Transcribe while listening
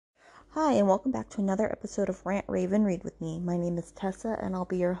Hi, and welcome back to another episode of Rant Raven Read with me. My name is Tessa, and I'll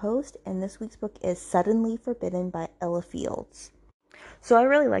be your host. And this week's book is Suddenly Forbidden by Ella Fields. So I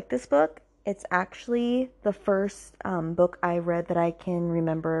really like this book. It's actually the first book I read that I can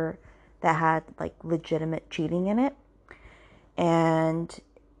remember that had like legitimate cheating in it. And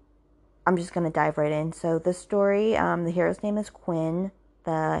I'm just gonna dive right in. So the story, the hero's name is Quinn.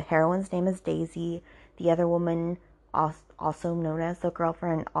 The heroine's name is Daisy. The other woman, also known as the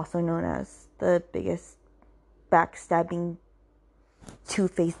girlfriend, also known as the biggest backstabbing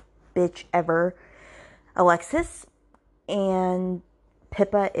two-faced bitch ever, Alexis. And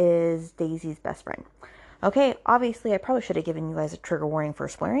Pippa is Daisy's best friend. Okay, obviously I probably should have given you guys a trigger warning for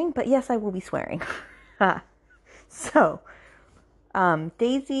swearing, but yes, I will be swearing. So,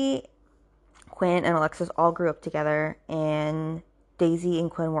 Daisy, Quinn, and Alexis all grew up together, and Daisy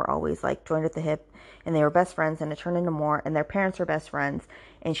and Quinn were always like joined at the hip, and they were best friends, and it turned into more, and their parents are best friends,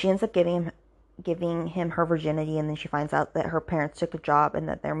 and she ends up giving him her virginity, and then she finds out that her parents took a job and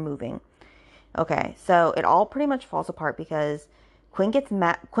that they're moving. Okay, so it all pretty much falls apart because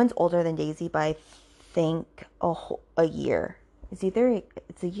Quinn's older than Daisy by I think a year. It's a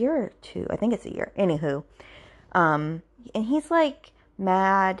year or two. I think it's a year. Anywho, and he's like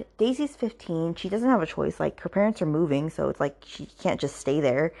mad. Daisy's 15. She doesn't have a choice. Like her parents are moving, so it's like she can't just stay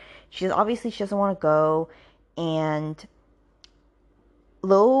there. She doesn't want to go, and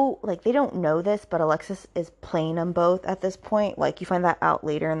like they don't know this, but Alexis is playing them both at this point. Like you find that out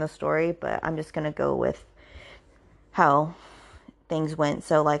later in the story, but I'm just gonna go with how things went.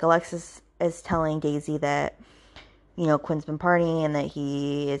 So like Alexis is telling Daisy that Quinn's been partying and that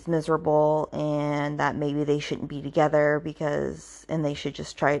he is miserable and that maybe they shouldn't be together and they should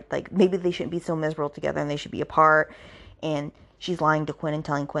just try, like, maybe they shouldn't be so miserable together and they should be apart. And she's lying to Quinn and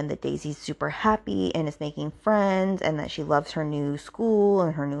telling Quinn that Daisy's super happy and is making friends and that she loves her new school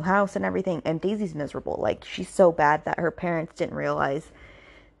and her new house and everything. And Daisy's miserable. Like, she's so bad that her parents didn't realize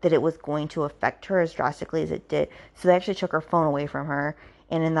that it was going to affect her as drastically as it did. So they actually took her phone away from her.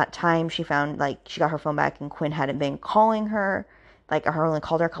 And in that time, she found, like, she got her phone back and Quinn hadn't been calling her. Like, her only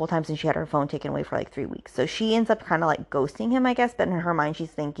called her a couple times and she had her phone taken away for, like, 3 weeks. So she ends up kind of, like, ghosting him, I guess. But in her mind,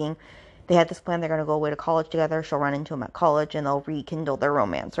 she's thinking they had this plan. They're going to go away to college together. She'll run into him at college and they'll rekindle their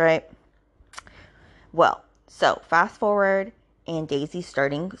romance, right? Well, so fast forward and Daisy's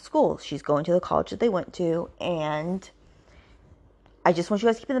starting school. She's going to the college that they went to. And I just want you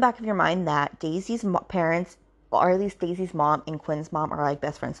guys to keep in the back of your mind that Daisy's parents, or at least Daisy's mom and Quinn's mom, are like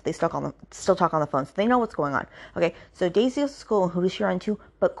best friends. So they still talk on the phone. So they know what's going on. Okay, so Daisy goes to school, and who does she run into?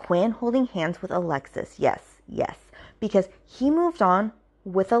 But Quinn holding hands with Alexis. Yes. Because he moved on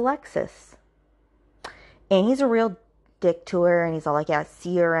with Alexis. And he's a real dick to her, and he's all like, yeah,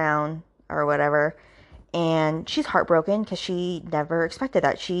 see you around, or whatever. And she's heartbroken because she never expected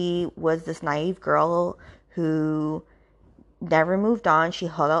that. She was this naive girl who never moved on. She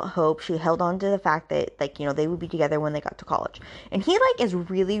held out hope. She held on to the fact that, like, they would be together when they got to college. And he, like, is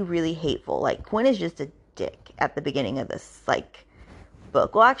really, really hateful. Like, Quinn is just a dick at the beginning of this, like,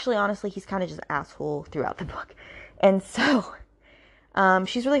 book. Well, actually, honestly, he's kind of just an asshole throughout the book. And so,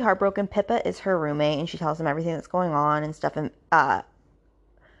 she's really heartbroken. Pippa is her roommate, and she tells him everything that's going on and stuff. And,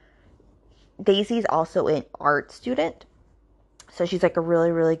 Daisy's also an art student. So she's like a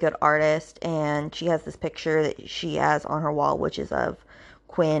really, really good artist, and she has this picture that she has on her wall, which is of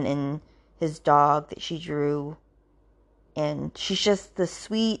Quinn and his dog that she drew. And she's just the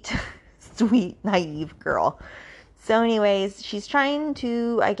sweet, sweet, naive girl. So anyways, she's trying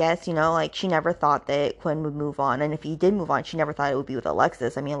to, I guess, like she never thought that Quinn would move on. And if he did move on, she never thought it would be with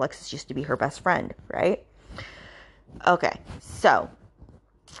Alexis. I mean, Alexis used to be her best friend, right? Okay, so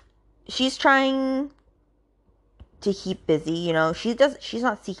she's trying to keep busy, she's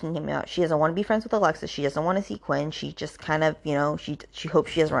not seeking him out. She doesn't want to be friends with Alexis. She doesn't want to see Quinn. She just kind of, she hopes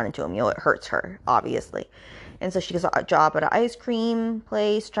she doesn't run into him. It hurts her, obviously. And so she gets a job at an ice cream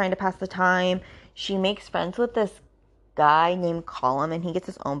place, trying to pass the time. She makes friends with this guy named Colum, and he gets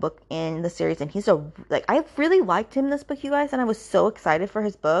his own book in the series. And I really liked him this book, you guys, and I was so excited for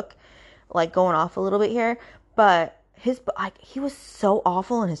his book, like going off a little bit here. But he was so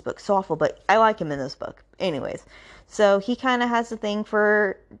awful in his book, so awful, but I like him in this book. Anyways, so he kind of has a thing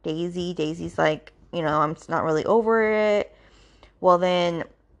for Daisy. Daisy's like, I'm just not really over it. Well, then,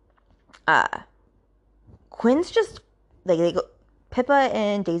 Quinn's just, like, they go, Pippa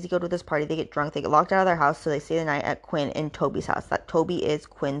and Daisy go to this party, they get drunk, they get locked out of their house, so they stay the night at Quinn and Toby's house. That Toby is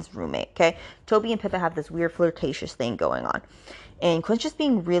Quinn's roommate, okay? Toby and Pippa have this weird flirtatious thing going on. And Quinn's just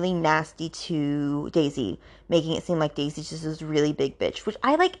being really nasty to Daisy, making it seem like Daisy's just this really big bitch, which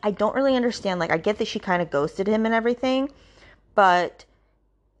I don't really understand. Like, I get that she kind of ghosted him and everything, but,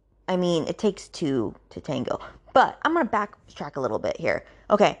 I mean, it takes two to tango. But I'm going to backtrack a little bit here.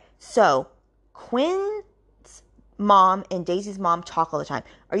 Okay, so Quinn's mom and Daisy's mom talk all the time.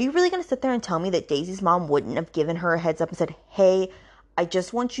 Are you really going to sit there and tell me that Daisy's mom wouldn't have given her a heads up and said, hey, I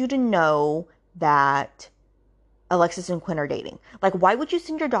just want you to know that Alexis and Quinn are dating? Like, why would you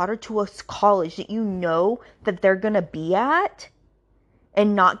send your daughter to a college that you know that they're going to be at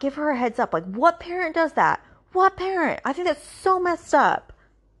and not give her a heads up? Like, what parent does that? What parent? I think that's so messed up.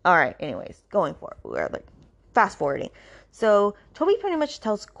 All right, anyways, going for it. We're like fast forwarding. So Toby pretty much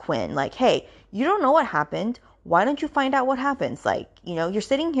tells Quinn, like, hey, you don't know what happened. Why don't you find out what happens? Like, you know, you're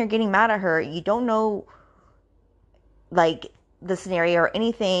sitting here getting mad at her. You don't know, like, the scenario or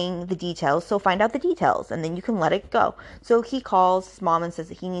anything, the details. So find out the details and then you can let it go. So he calls his mom and says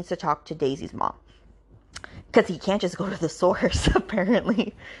that he needs to talk to Daisy's mom. Because he can't just go to the source,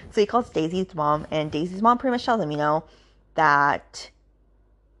 apparently. So he calls Daisy's mom, and Daisy's mom pretty much tells him, you know, that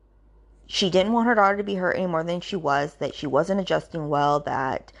she didn't want her daughter to be hurt any more than she was, that she wasn't adjusting well,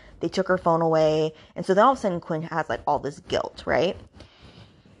 that they took her phone away. And so then all of a sudden Quinn has like all this guilt, right?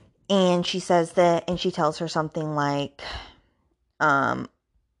 And she says that, and she tells her something like,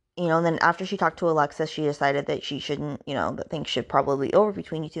 you know, and then after she talked to Alexis, she decided that she shouldn't, you know, that things should probably be over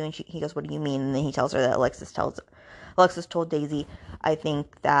between you two. And he goes, what do you mean? And then he tells her that Alexis told Daisy, I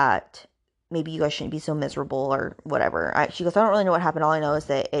think that maybe you guys shouldn't be so miserable or whatever. She goes, I don't really know what happened. All I know is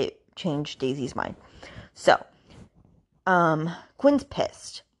that it changed Daisy's mind. So, Quinn's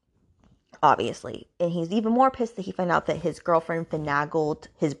pissed, obviously. And he's even more pissed that he found out that his girlfriend finagled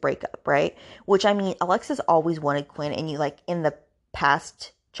his breakup, right? Which, I mean, Alexis always wanted Quinn, and you, like, in the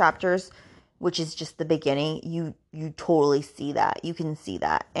past chapters, which is just the beginning, you totally see that. You can see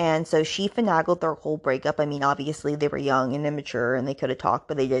that. And so she finagled their whole breakup. I mean, obviously they were young and immature and they could have talked,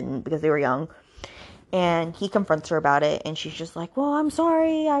 but they didn't because they were young. And he confronts her about it, and she's just like, well, I'm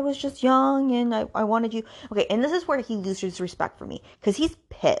sorry, I was just young and I wanted you. Okay, and this is where he loses respect for me, because he's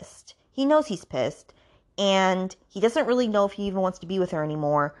pissed. He knows he's pissed, and he doesn't really know if he even wants to be with her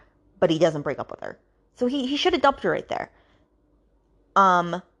anymore, but he doesn't break up with her. So he should have dumped her right there.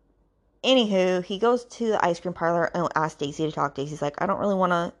 Anywho, he goes to the ice cream parlor and asks Daisy to talk. Daisy's like, I don't really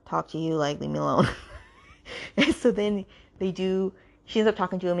want to talk to you, like, leave me alone. And so then she ends up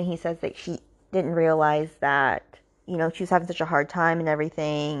talking to him, and he says that she didn't realize that, you know, she was having such a hard time and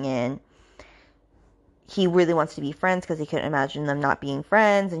everything, and he really wants to be friends because he couldn't imagine them not being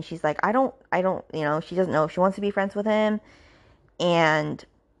friends. And she's like, I don't, you know, she doesn't know if she wants to be friends with him. And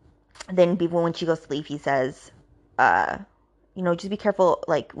then when she goes to leave, he says, you know, just be careful,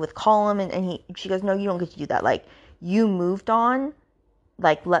 like, with Colum. And she goes, no, you don't get to do that. Like, you moved on.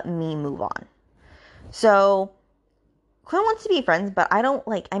 Like, let me move on. So Quinn wants to be friends, but I don't,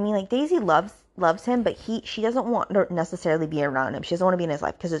 like, I mean, like, Daisy loves him, but she doesn't want to necessarily be around him. She doesn't want to be in his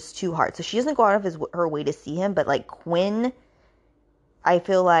life because it's too hard. So she doesn't go out of her way to see him. But, like, Quinn, I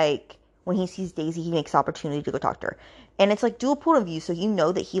feel like when he sees Daisy, he makes opportunity to go talk to her. And it's, like, dual point of view, so you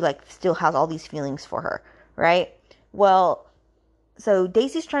know that he, like, still has all these feelings for her, right? Well, so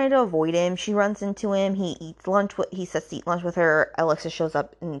Daisy's trying to avoid him. She runs into him. He sets to eat lunch with her. Alexis shows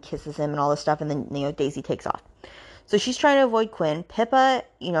up and kisses him and all this stuff. And then, you know, Daisy takes off. So she's trying to avoid Quinn. Pippa,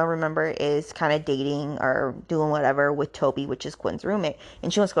 you know, remember, is kind of dating or doing whatever with Toby, which is Quinn's roommate.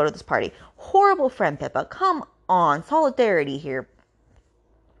 And she wants to go to this party. Horrible friend, Pippa. Come on. Solidarity here.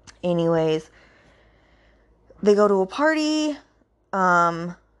 Anyways, they go to a party.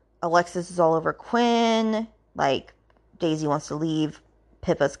 Alexis is all over Quinn. Like, Daisy wants to leave.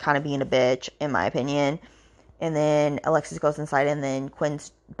 Pippa's kind of being a bitch, in my opinion. And then Alexis goes inside, and then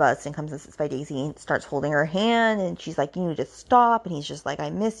Quinn's busts and comes and sits by Daisy and starts holding her hand. And she's like, you need to stop. And he's just like,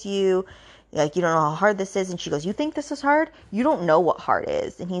 I miss you. Like, you don't know how hard this is. And she goes, you think this is hard? You don't know what hard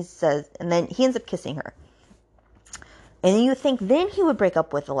is. And he says, and then he ends up kissing her. And then you think then he would break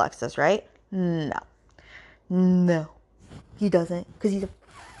up with Alexis, right? No. He doesn't. Because he's a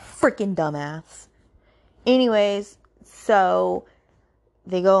freaking dumbass. Anyways, so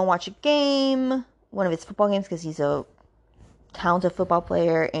they go and watch a game. One of his football games, because he's a talented football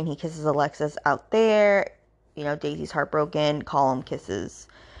player, and he kisses Alexis out there. You know, Daisy's heartbroken. Colum kisses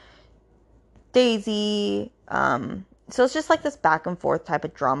Daisy. So it's just like this back and forth type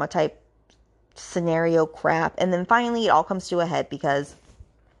of drama type scenario crap. And then finally it all comes to a head because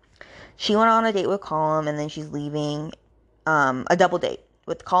she went on a date with Colum, and then she's leaving, a double date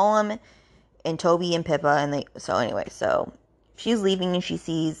with Colum and Toby and Pippa. And so she's leaving, and she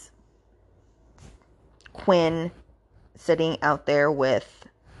sees Quinn sitting out there with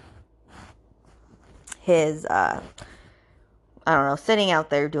his, sitting out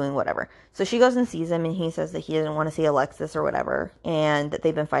there doing whatever. So she goes and sees him, and he says that he didn't want to see Alexis or whatever, and that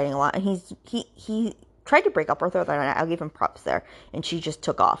they've been fighting a lot. And he tried to break up with her the other night. I'll give him props there, and she just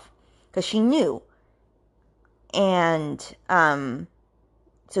took off because she knew. And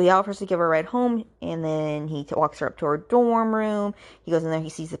so he offers to give her a ride home, and then he walks her up to her dorm room. He goes in there, he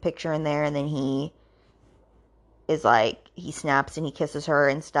sees the picture in there, and then he is like, he snaps and he kisses her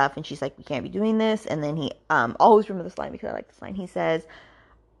and stuff, and she's like, we can't be doing this. And then he always remember this line because I like this line. He says,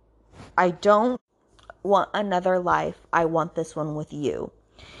 I don't want another life. I want this one with you.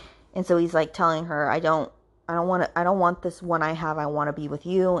 And so he's like telling her, I don't want this one I have. I want to be with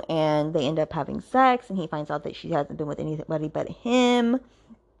you. And they end up having sex, and he finds out that she hasn't been with anybody but him.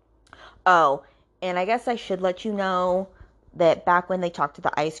 Oh, and I guess I should let you know that back when they talked to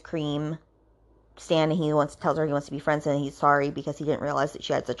the ice cream stand, and he tells her he wants to be friends, and he's sorry because he didn't realize that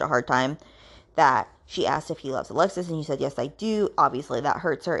she had such a hard time, that she asked if he loves Alexis, and he said, yes, I do. Obviously, that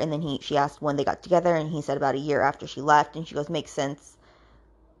hurts her. And then she asked when they got together, and he said about a year after she left, and she goes, makes sense.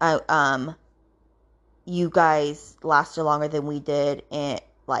 You guys lasted longer than we did, and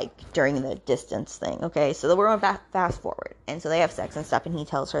like during the distance thing. Okay, so we're going fast forward, and so they have sex and stuff, and he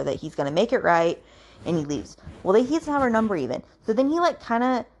tells her that he's gonna make it right, and he leaves. Well, he doesn't have her number even, so then he like kind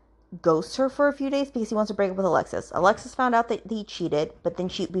of ghosts her for a few days because he wants to break up with Alexis. Alexis found out that he cheated, but then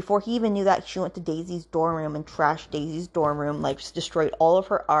before he even knew that, she went to Daisy's dorm room and trashed Daisy's dorm room, like just destroyed all of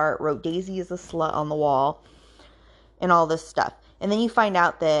her art, wrote Daisy is a slut on the wall, and all this stuff. And then you find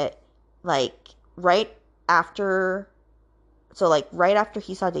out that like right after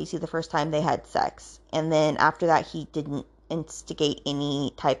he saw Daisy the first time, they had sex, and then after that he didn't instigate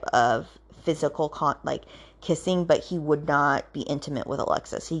any type of physical kissing, but he would not be intimate with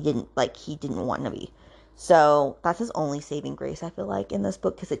Alexis. He didn't want to be. So that's his only saving grace, I feel like, in this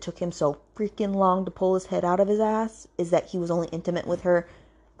book, because it took him so freaking long to pull his head out of his ass, is that he was only intimate with her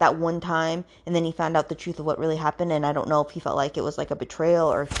that one time, and then he found out the truth of what really happened. And I don't know if he felt like it was like a betrayal,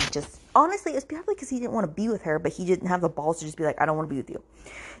 or if he just, honestly, it's probably because he didn't want to be with her, but he didn't have the balls to just be like, I don't want to be with you.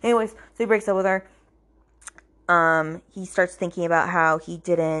 Anyways, so he breaks up with her. He starts thinking about how he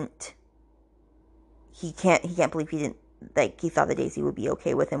can't believe he didn't, like, he thought that Daisy would be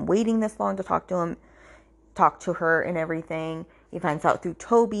okay with him waiting this long to talk to her and everything. He finds out through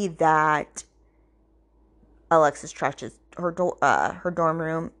Toby that Alexis trashes her dorm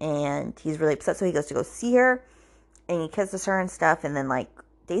room, and he's really upset, so he goes to go see her, and he kisses her and stuff, and then, like,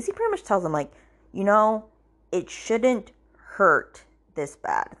 Daisy pretty much tells him, like, you know, it shouldn't hurt this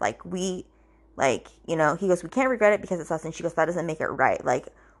bad. Like, he goes, we can't regret it because it's us, and she goes, that doesn't make it right. Like,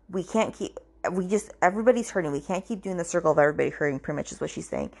 everybody's hurting. We can't keep doing the circle of everybody hurting, pretty much is what she's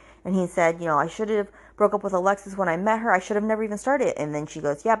saying. And he said, you know, I should have broke up with Alexis when I met her. I should have never even started. And then she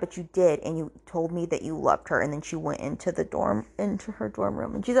goes, yeah, but you did. And you told me that you loved her. And then she went into her dorm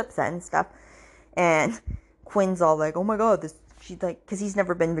room, and she's upset and stuff. And Quinn's all like, oh my God, she's like, cause he's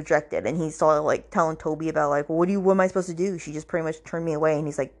never been rejected. And he's all like telling Toby about like, well, what am I supposed to do? She just pretty much turned me away. And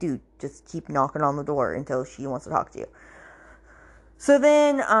he's like, dude, just keep knocking on the door until she wants to talk to you. So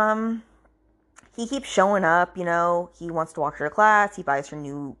then, he keeps showing up, you know, he wants to walk her to class, he buys her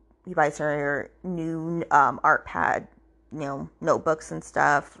new art pad, you know, notebooks and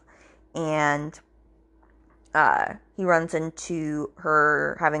stuff, and he runs into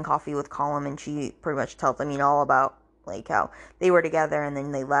her having coffee with Colum, and she pretty much tells him, you know, all about, like, how they were together, and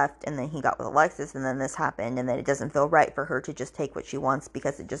then they left, and then he got with Alexis, and then this happened, and then it doesn't feel right for her to just take what she wants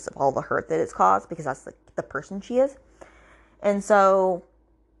because it just of all the hurt that it's caused, because that's the person she is. And so,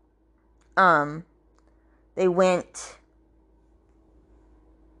 they went,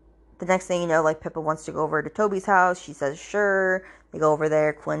 the next thing you know, like, Pippa wants to go over to Toby's house. She says, sure. They go over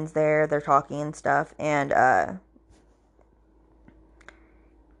there. Quinn's there. They're talking and stuff. And,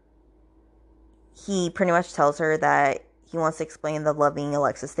 he pretty much tells her that he wants to explain the loving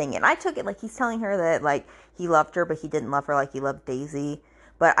Alexis thing. And I took it like he's telling her that, like, he loved her, but he didn't love her like he loved Daisy.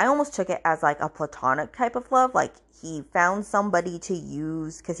 But I almost took it as, like, a platonic type of love. Like, he found somebody to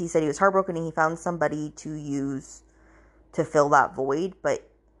use, because he said he was heartbroken, and he found somebody to use to fill that void. But,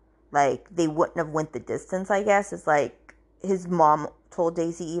 like, they wouldn't have went the distance, I guess. It's like, his mom told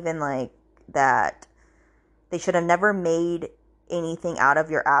Daisy even, like, that they should have never made anything out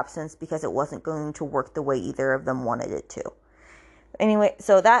of your absence because it wasn't going to work the way either of them wanted it to. Anyway,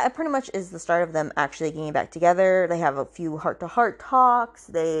 so that pretty much is the start of them actually getting back together. They have a few heart-to-heart talks.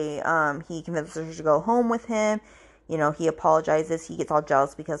 He convinces her to go home with him. You know, he apologizes. He gets all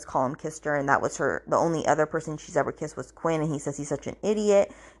jealous because Colum kissed her, and that was the only other person she's ever kissed was Quinn, and he says he's such an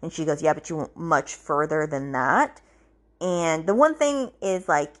idiot. And she goes, yeah, but you went much further than that. And the one thing is,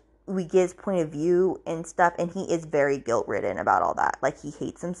 like, we get his point of view and stuff, and he is very guilt-ridden about all that. Like, he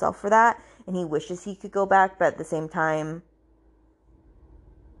hates himself for that, and he wishes he could go back, but at the same time,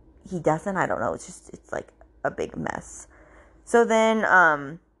 he doesn't. I don't know. It's like a big mess. So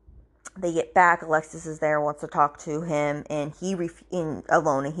then, they get back. Alexis is there, wants to talk to him, and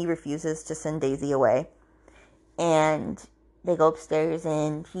alone, and he refuses to send Daisy away. And they go upstairs,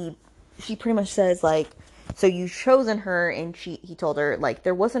 and she pretty much says, like, so you've chosen her, and he told her, like,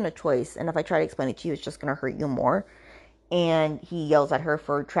 there wasn't a choice, and if I try to explain it to you, it's just gonna hurt you more. And he yells at her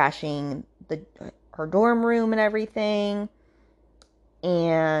for trashing her dorm room and everything.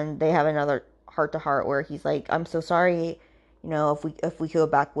 And they have another heart-to-heart where he's like, I'm so sorry, you know, if we could go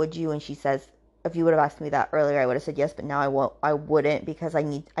back, would you? And she says, if you would have asked me that earlier, I would have said yes, but now I wouldn't, because I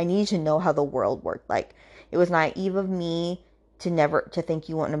need to know how the world worked. Like, it was naive of me to think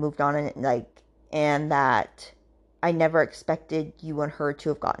you wouldn't have moved on, and that I never expected you and her to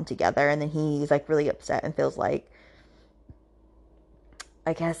have gotten together. And then he's like really upset and feels like,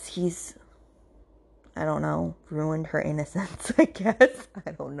 I guess he's, I don't know, ruined her innocence, I guess.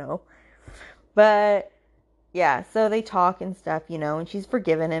 I don't know. But yeah, so they talk and stuff, you know, and she's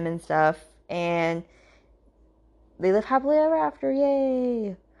forgiven him and stuff, and they live happily ever after.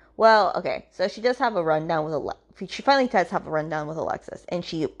 Yay. Well, okay, so she does have a rundown with she finally does have a rundown with Alexis, and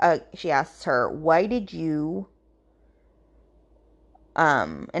she asks her, why did you,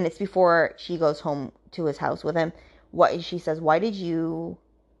 and it's before she goes home to his house with him. She says, why'd you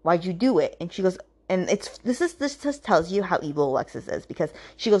do it? And she goes, and this just tells you how evil Alexis is, because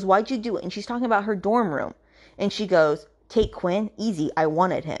she goes, why'd you do it? And she's talking about her dorm room, and she goes, take Quinn, easy, I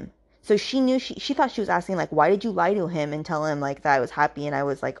wanted him. So she knew, she thought she was asking, like, why did you lie to him and tell him, like, that I was happy and I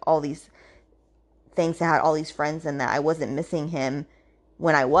was, like, all these things, I had all these friends, and that I wasn't missing him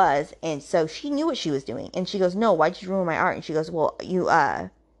when I was. And so she knew what she was doing. And she goes, no, why'd you ruin my art? And she goes, well,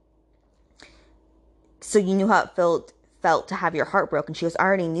 so you knew how it felt to have your heart broken. She goes, I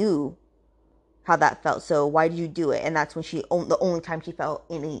already knew how that felt, so why did you do it? And that's when the only time she felt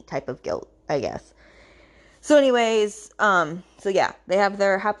any type of guilt, I guess. So anyways, so yeah, they have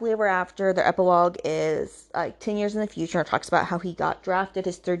their happily ever after. Their epilogue is like 10 years in the future. It talks about how he got drafted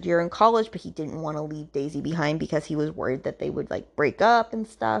his third year in college, but he didn't want to leave Daisy behind because he was worried that they would like break up and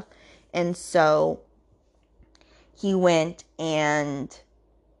stuff. And so he went, and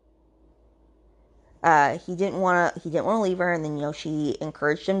he didn't want to leave her. And then, you know, she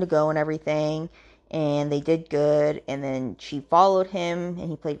encouraged him to go and everything, and they did good. And then she followed him,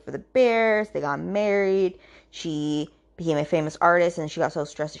 and he played for the Bears. They got married. She became a famous artist, and she got so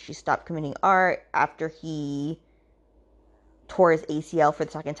stressed that she stopped committing art. After he tore his ACL for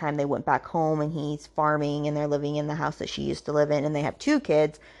the second time, they went back home, and he's farming, and they're living in the house that she used to live in, and they have 2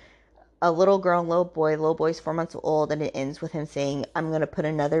 kids, a little girl and little boy. The little boy's 4 months old, and it ends with him saying, one day I'm going to put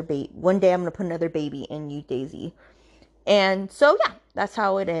another baby in you, Daisy. And so yeah, that's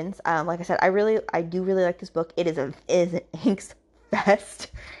how it ends. Like I said, I do really like this book. It is an angst fest,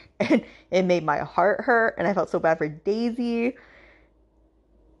 and it made my heart hurt, and I felt so bad for Daisy.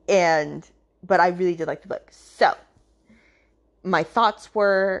 But I really did like the book. So my thoughts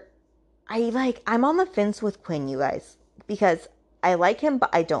were, I'm on the fence with Quinn, you guys, because I like him,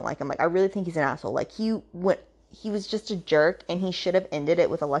 but I don't like him. Like, I really think he's an asshole. Like, he was just a jerk, and he should have ended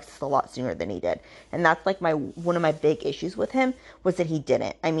it with Alexis a lot sooner than he did. And that's like one of my big issues with him, was that he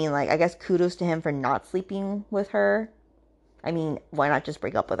didn't. I mean, like, I guess kudos to him for not sleeping with her. I mean, why not just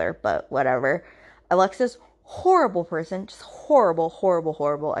break up with her? But whatever. Alexis, horrible person, just horrible, horrible,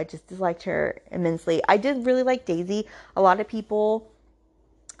 horrible. I just disliked her immensely. I did really like Daisy. A lot of people,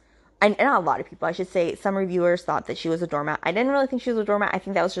 and not a lot of people, I should say, some reviewers thought that she was a doormat. I didn't really think she was a doormat. I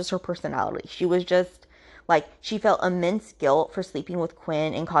think that was just her personality. She was just, like, she felt immense guilt for sleeping with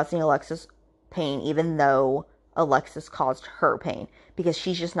Quinn and causing Alexis pain, even though Alexis caused her pain, because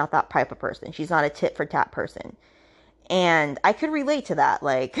she's just not that type of person. She's not a tit for tat person. And I could relate to that.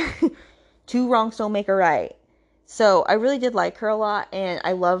 Like, 2 wrongs don't make a right. So I really did like her a lot, and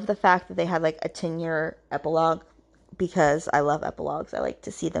I love the fact that they had like a 10-year epilogue, because I love epilogues. I like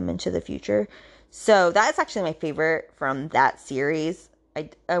to see them into the future. So that's actually my favorite from that series.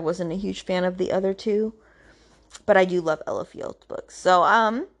 I wasn't a huge fan of the other 2, but I do love Ella Field's books. So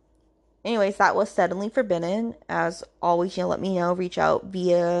anyways, that was Suddenly Forbidden. As always, you know, let me know, reach out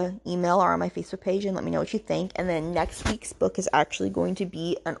via email or on my Facebook page, and let me know what you think. And then next week's book is actually going to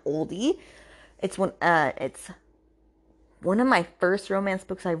be an oldie. It's one of my first romance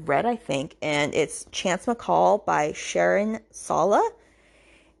books I've read, I think, and it's Chance McCall by Sharon Sala.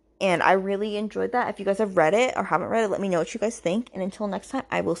 And I really enjoyed that. If you guys have read it or haven't read it, let me know what you guys think. And until next time,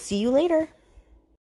 I will see you later.